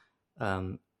Russell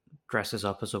dresses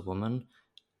up as a woman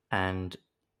and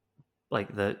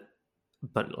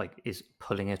is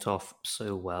pulling it off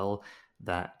so well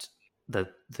that the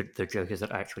joke is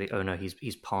that actually, oh no,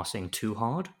 he's passing too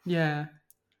hard. Yeah.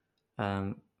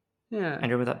 And Yeah.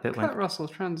 remember that bit Kurt Russell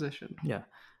transition. Yeah.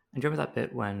 And remember that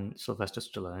bit when Sylvester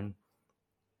Stallone,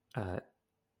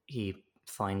 he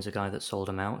finds a guy that sold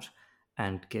him out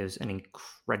and gives an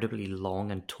incredibly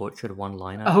long and tortured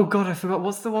one-liner. Oh god, I forgot.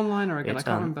 What's the one-liner again? I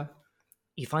can't remember.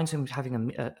 He finds him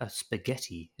having a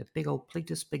spaghetti, a big old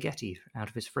plate of spaghetti out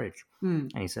of his fridge.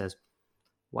 And he says,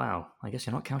 wow, I guess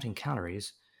you're not counting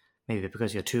calories. Maybe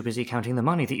because you're too busy counting the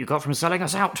money that you got from selling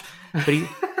us out. But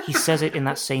he says it in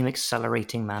that same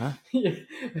accelerating manner. Yeah,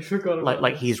 I forgot about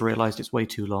like he's realised it's way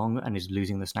too long and is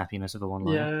losing the snappiness of a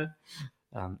one-liner.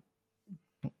 Yeah.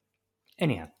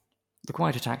 Anyhow, the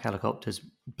Quiet Attack helicopters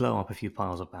blow up a few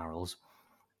piles of barrels.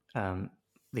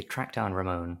 They track down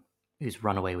Ramon, who's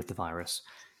run away with the virus,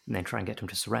 and then try and get him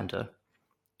to surrender.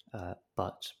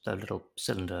 But the little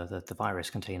cylinder, the virus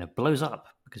container, blows up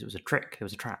because it was a trick. It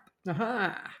was a trap.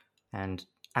 Aha! And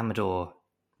Amador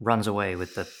runs away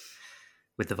with the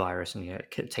virus, and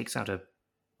takes out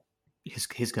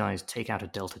his guys take out a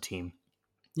Delta team.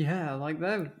 Yeah, like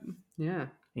them. Yeah.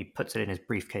 He puts it in his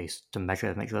briefcase to make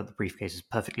sure that the briefcase is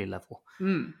perfectly level.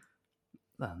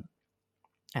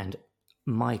 And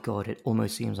my god, it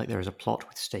almost seems like there is a plot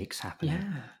with stakes happening.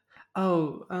 Yeah.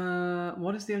 Oh,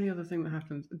 what is the only other thing that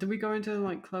happens? Did we go into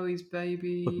like Chloe's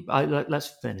baby? Let's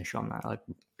finish on that.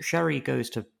 Sherry goes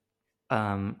to,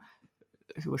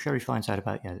 Sherry finds out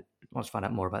about, wants to find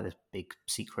out more about this big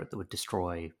secret that would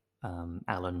destroy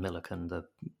Alan Milliken, the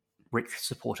rich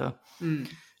supporter.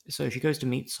 So she goes to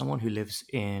meet someone who lives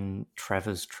in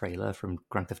Trevor's trailer from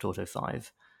Grand Theft Auto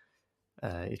 5.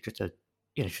 It's just a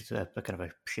kind of a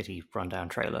shitty rundown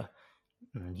trailer.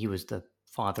 And he was the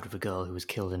father of a girl who was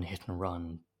killed in a hit and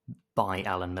run by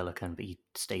Alan Milliken, but he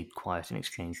stayed quiet in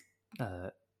exchange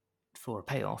for a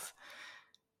payoff.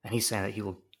 And he's saying that he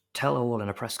will tell all in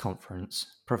a press conference,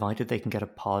 provided they can get a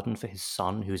pardon for his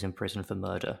son who's in prison for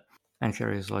murder. And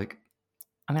Sherry's like,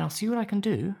 I mean, I'll see what I can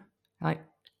do.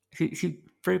 She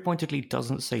very pointedly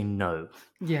doesn't say no.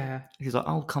 Yeah. She's like,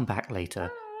 I'll come back later.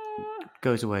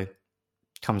 Goes away,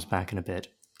 comes back in a bit.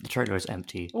 The trailer is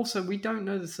empty. Also, we don't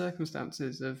know the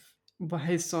circumstances of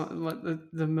his son, like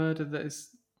the murder that his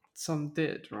son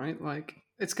did, right? Like,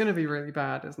 it's going to be really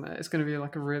bad, isn't it? It's going to be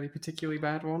like a really particularly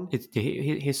bad one.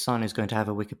 His son is going to have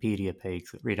a Wikipedia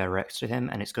page that redirects to him,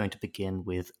 and it's going to begin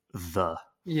with the.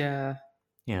 Yeah.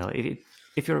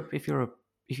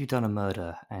 If you've done a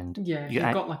murder and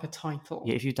you've got like a title.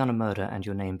 Yeah, if you've done a murder and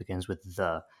your name begins with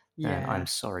the, then I'm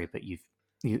sorry, but you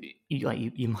do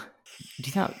you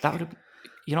think that would have,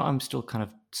 I'm still kind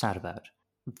of sad about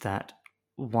that.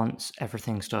 Once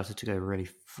everything started to go really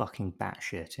fucking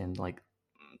batshit in like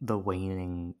the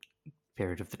waning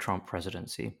period of the Trump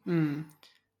presidency, he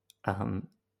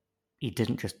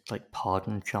didn't just like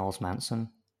pardon Charles Manson.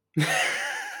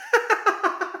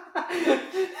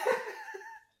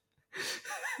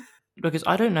 Because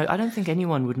I don't know. I don't think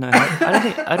anyone would know.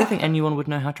 I don't think anyone would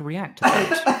know how to react to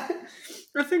that.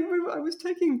 I think I was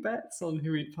taking bets on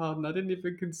who he'd pardon. I didn't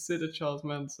even consider Charles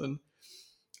Manson.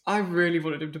 I really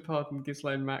wanted him to pardon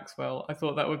Ghislaine Maxwell. I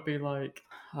thought that would be like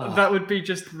that would be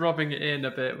just rubbing it in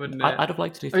a bit, wouldn't it? I'd have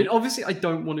liked to. I mean, obviously, I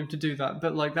don't want him to do that,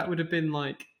 but like that would have been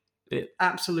like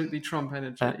absolutely Trump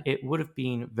energy. It would have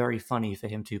been very funny for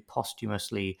him to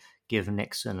posthumously give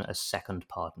Nixon a second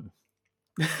pardon.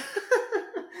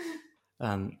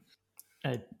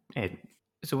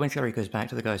 So when Sherry goes back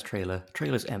to the guy's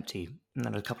trailer's empty, and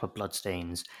then a couple of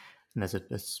bloodstains, and there's a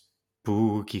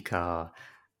spooky car,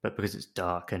 but because it's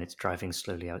dark and it's driving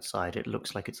slowly outside, it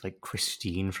looks like it's like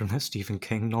Christine from the Stephen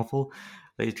King novel.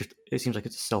 It seems like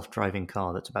it's a self-driving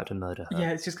car that's about to murder her.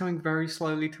 Yeah, it's just coming very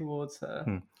slowly towards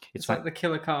her. It's like the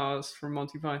killer cars from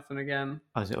Monty Python again.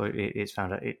 It's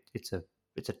found out it's a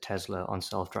Tesla on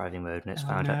self-driving mode, and it's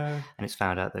found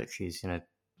out that she's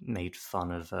made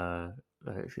fun of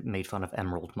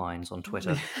emerald mines on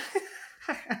Twitter.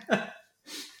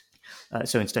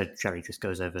 So instead, Sherry just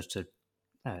goes over to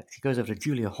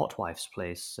Julia Hotwife's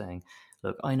place, saying,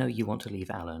 "Look, I know you want to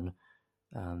leave Alan,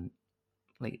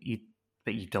 but you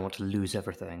don't want to lose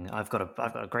everything. I've got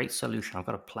a great solution. I've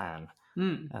got a plan,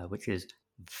 which is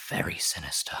very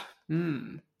sinister."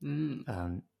 I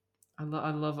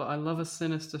love a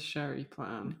sinister Sherry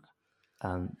plan.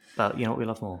 But you know what we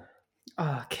love more?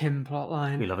 Kim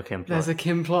plotline. We love a Kim plot. There's a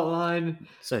Kim plotline.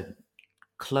 So,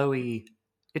 Chloe...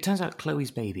 It turns out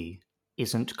Chloe's baby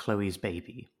isn't Chloe's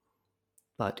baby,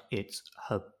 but it's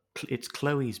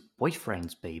Chloe's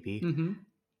boyfriend's baby,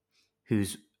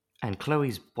 and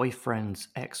Chloe's boyfriend's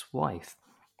ex-wife,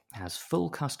 has full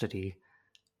custody,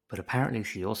 but apparently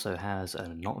she also has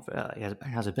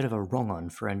has a bit of a wrong on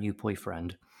for a new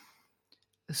boyfriend.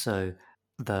 So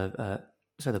the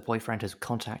boyfriend has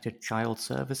contacted child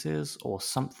services or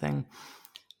something,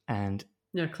 and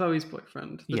Yeah, Chloe's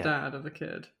boyfriend, the Yeah. dad of the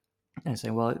kid. and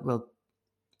saying, well,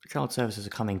 child services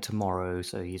are coming tomorrow,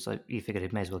 so he figured he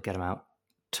may as well get him out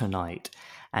tonight.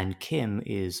 And Kim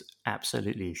is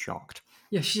absolutely shocked.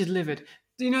 Yeah, she's livid.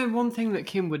 Do you know one thing that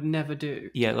Kim would never do?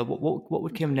 Yeah, like, what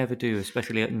would Kim never do,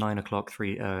 especially at 9 o'clock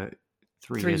 3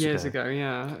 years ago,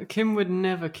 yeah. Kim would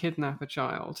never kidnap a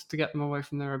child to get them away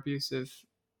from their abusive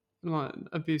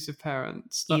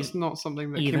parents. That's not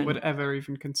something that Kim would ever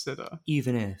even consider.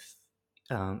 Even if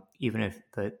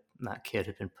that kid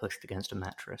had been pushed against a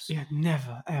mattress. Yeah,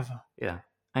 never, ever. Yeah.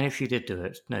 And if she did do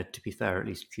it, no, to be fair, at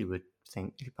least she would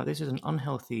think, but this is an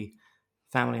unhealthy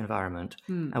family environment.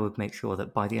 I would make sure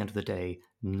that by the end of the day,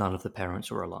 none of the parents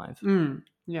were alive.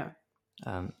 Yeah.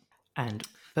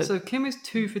 So Kim is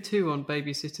 2 for 2 on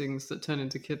babysittings that turn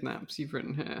into kidnaps. You've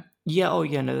written here. Yeah. Oh,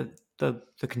 yeah. No, the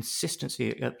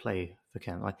consistency at play for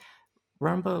Kim. Like,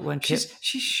 remember when she's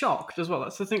shocked as well.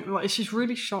 That's the thing. Like, she's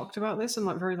really shocked about this and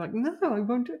like very like, no, I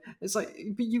won't do it. It's like,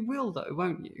 but you will though,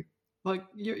 won't you? Like,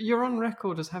 you're on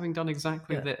record as having done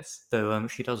exactly this. Though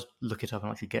she does look it up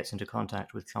and actually gets into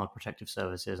contact with Child Protective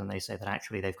Services, and they say that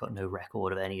actually they've got no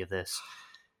record of any of this.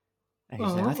 And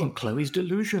he's like, I think Chloe's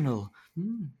delusional.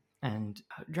 And do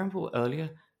you remember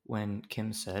earlier when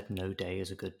Kim said no day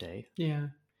is a good day? Yeah.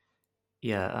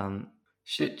 Yeah.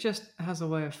 Shit just has a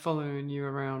way of following you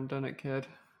around, doesn't it, kid?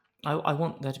 I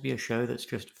want there to be a show that's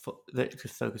that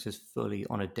just focuses fully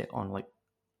on like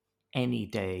any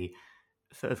day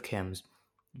of Kim's,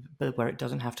 but where it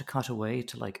doesn't have to cut away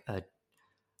to like I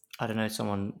don't know,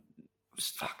 someone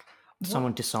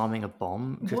disarming a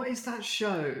bomb. What is that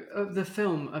show? The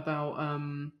film about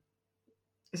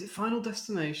is it Final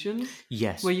Destination?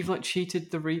 Yes. Where you've like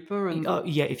cheated the Reaper and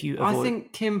yeah, if you I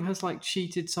think Kim has like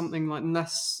cheated something like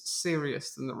less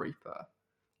serious than the Reaper.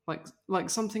 Like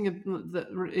something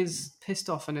that is pissed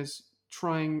off and is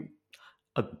trying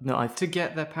to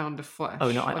get their pound of flesh.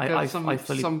 Oh no, I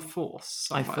fully, some force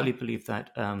somewhere. I fully believe that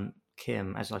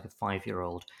Kim, as like a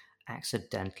 5-year-old,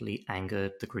 accidentally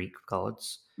angered the Greek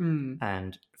gods,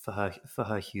 and for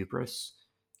her hubris,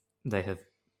 they have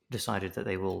decided that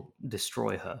they will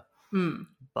destroy her.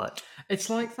 But it's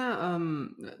like that.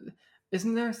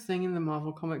 Isn't there a thing in the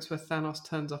Marvel comics where Thanos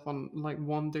turns up on like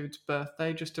one dude's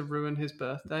birthday just to ruin his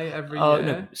birthday every year? Oh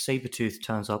no, Sabretooth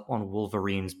turns up on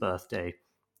Wolverine's birthday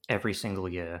every single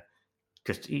year.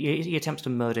 Because he attempts to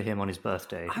murder him on his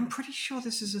birthday. I'm pretty sure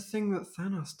this is a thing that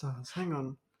Thanos does. Hang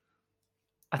on.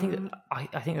 I think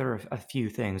there are a few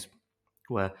things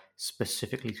where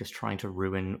specifically just trying to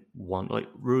ruining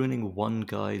one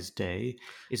guy's day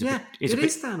is it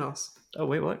is Thanos. Oh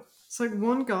wait, what? It's like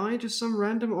one guy, just some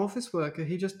random office worker.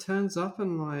 He just turns up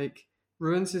and like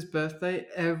ruins his birthday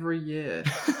every year.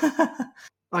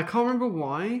 I can't remember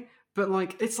why, but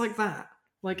like it's like that.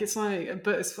 Like it's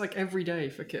like every day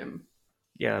for Kim.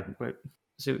 Yeah.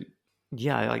 So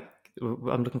yeah,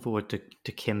 I'm looking forward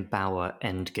to Kim Bauer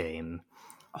Endgame,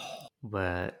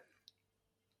 where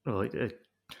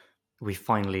we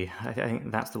finally. I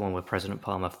think that's the one where President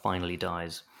Palmer finally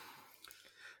dies.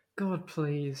 God,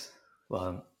 please.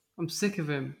 Well, I'm sick of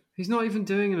him. He's not even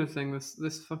doing anything.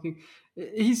 This fucking.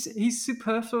 He's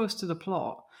superfluous to the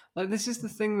plot. Like this is the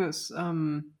thing that's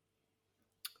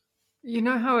You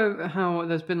know how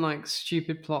there's been like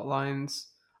stupid plot lines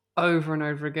over and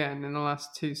over again in the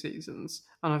last 2 seasons,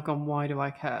 and I've gone, why do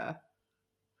I care?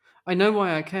 I know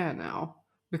why I care now,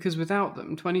 because without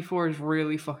them, 24 is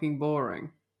really fucking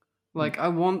boring. Like, I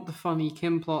want the funny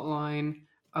Kim plot line,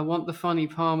 I want the funny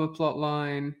Palmer plot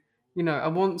line, you know, I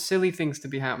want silly things to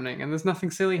be happening, and there's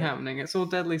nothing silly happening. It's all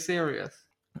deadly serious.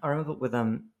 I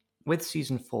remember with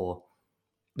season 4,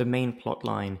 the main plot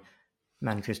line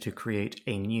manages to create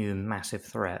a new massive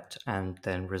threat and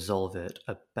then resolve it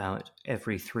about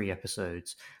every 3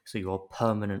 episodes. So you're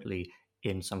permanently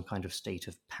in some kind of state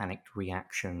of panicked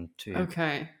reaction to.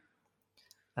 Okay.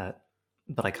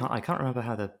 But I can't remember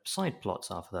how the side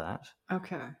plots are for that.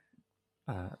 Okay.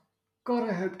 God,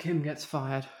 I hope Kim gets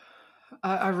fired.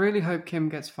 I really hope Kim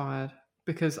gets fired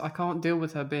because I can't deal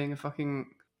with her being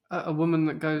a woman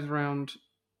that goes around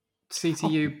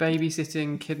CTU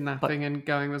babysitting, kidnapping, and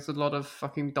going. There's a lot of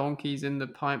fucking donkeys in the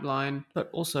pipeline. But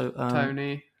also,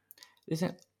 Tony, isn't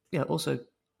it? Yeah. Also,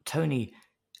 Tony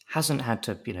hasn't had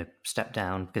to step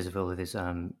down because of all of his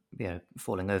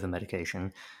falling over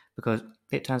medication. Because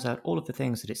it turns out all of the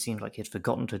things that it seemed like he'd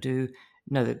forgotten to do,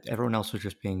 that everyone else was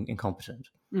just being incompetent.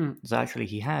 So actually,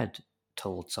 he had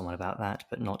told someone about that,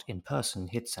 but not in person.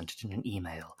 He'd sent it in an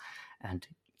email, and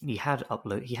he had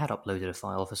uploaded a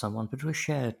file for someone, but to a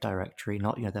shared directory,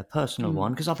 not their personal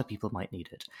one, because other people might need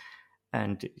it.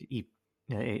 And he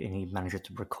managed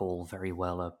to recall very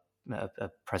well a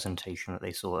presentation that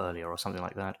they saw earlier or something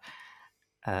like that.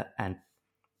 And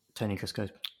Tony just goes,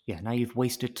 "Yeah, now you've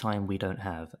wasted time we don't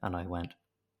have." And I went,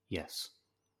 "Yes."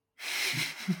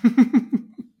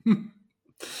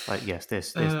 Like, yes,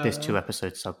 this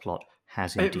 2-episode subplot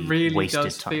has indeed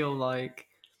wasted time.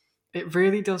 It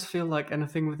really does feel like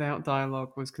anything without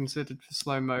dialogue was considered for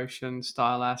slow motion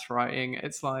style ass writing.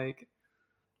 It's like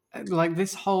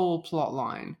this whole plot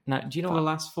line. Now, do you know for the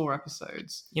last 4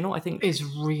 episodes? You know what I think is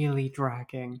really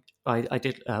dragging. I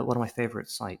did one of my favorite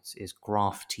sites is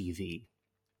Graph TV,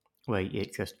 where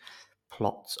it just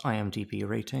plots IMDb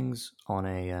ratings on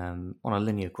a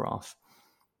linear graph,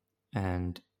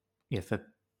 and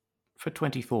for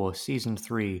 24 season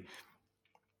 3,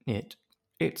 it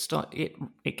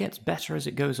gets better as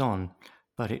it goes on,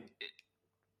 but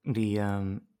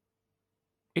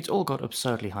it's all got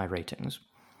absurdly high ratings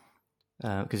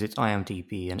because it's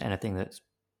IMDb, and anything that's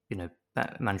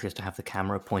that manages to have the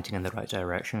camera pointing in the right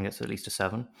direction gets at least a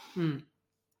 7.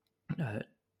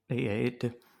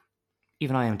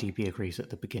 Even IMDb agrees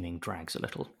that the beginning drags a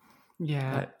little.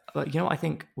 Yeah. But I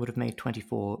think would have made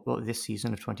 24, this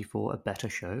season of 24, a better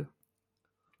show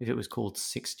if it was called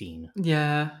 16.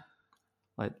 Yeah.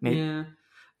 Yeah.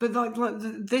 But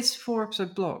this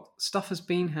 4-episode block, stuff has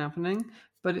been happening,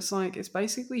 but it's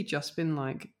basically just been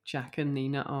Jack and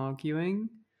Nina arguing.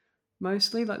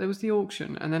 Mostly, there was the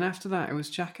auction, and then after that, it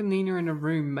was Jack and Nina in a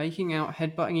room making out,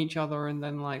 headbutting each other, and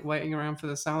then waiting around for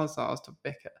the Salazars to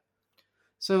bicker.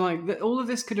 So all of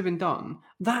this could have been done.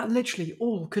 That literally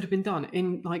all could have been done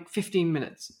in 15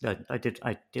 minutes. I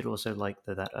did also like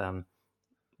that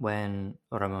when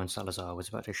Ramon Salazar was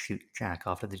about to shoot Jack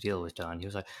after the deal was done, he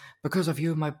was like, "Because of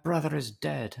you, my brother is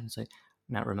dead." And it's like,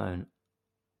 now Ramon,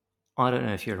 I don't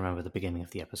know if you remember the beginning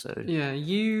of the episode. Yeah,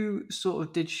 you sort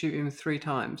of did shoot him 3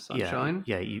 times, Sunshine.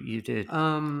 Yeah, you did.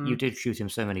 You did shoot him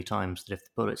so many times that if the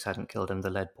bullets hadn't killed him,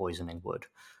 the lead poisoning would.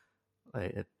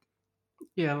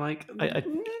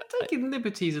 Taking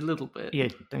liberties a little bit. Yeah,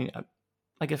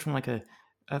 I guess from a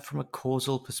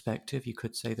causal perspective, you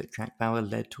could say that Jack Bauer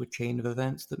led to a chain of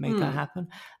events that made that happen.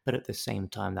 But at the same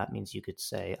time, that means you could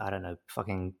say, I don't know,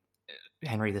 fucking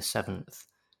Henry VII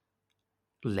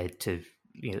led to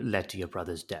your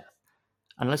brother's death.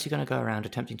 Unless you're going to go around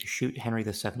attempting to shoot Henry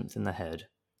VII in the head,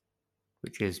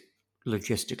 which is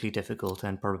logistically difficult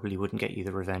and probably wouldn't get you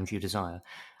the revenge you desire,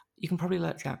 you can probably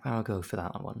let Jack Bauer go for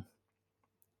that one.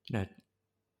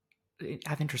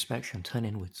 Have introspection, turn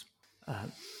inwards.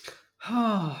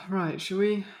 Right, shall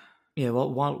we? Yeah,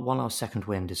 well, while our second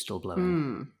wind is still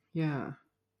blowing. Yeah.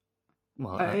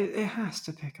 Well, it has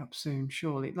to pick up soon,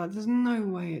 surely. There's no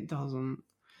way it doesn't.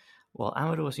 Well,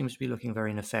 Amador seems to be looking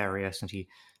very nefarious, and he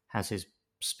has his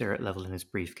spirit level in his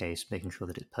briefcase, making sure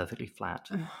that it's perfectly flat.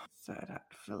 Third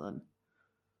act villain.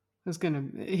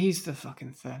 He's the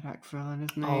fucking third act villain,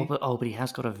 isn't he? But he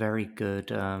has got a very good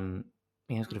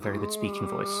speaking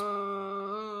voice.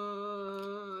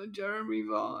 Jeremy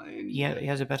Vine. Yeah, he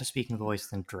has a better speaking voice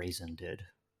than Drazen did.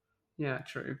 Yeah,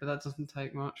 true, but that doesn't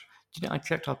take much. I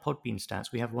checked our Podbean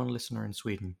stats. We have 1 listener in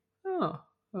Sweden. Oh.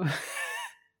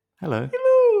 Hello.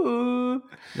 Hello.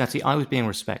 That's it. I was being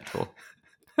respectful.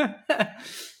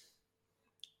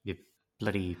 You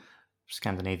bloody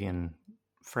Scandinavian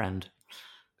friend.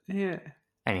 Yeah.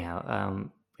 Anyhow,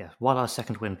 while our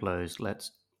second wind blows,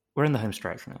 we're in the home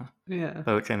stretch now. Yeah.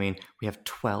 By which I mean we have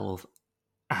 12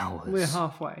 hours. We're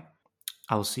halfway.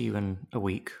 I'll see you in a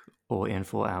week or in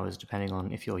 4 hours, depending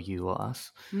on if you're you or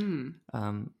us.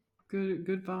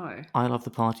 Goodbye. I love the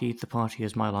party. The party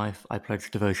is my life. I pledge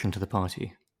devotion to the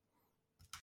party.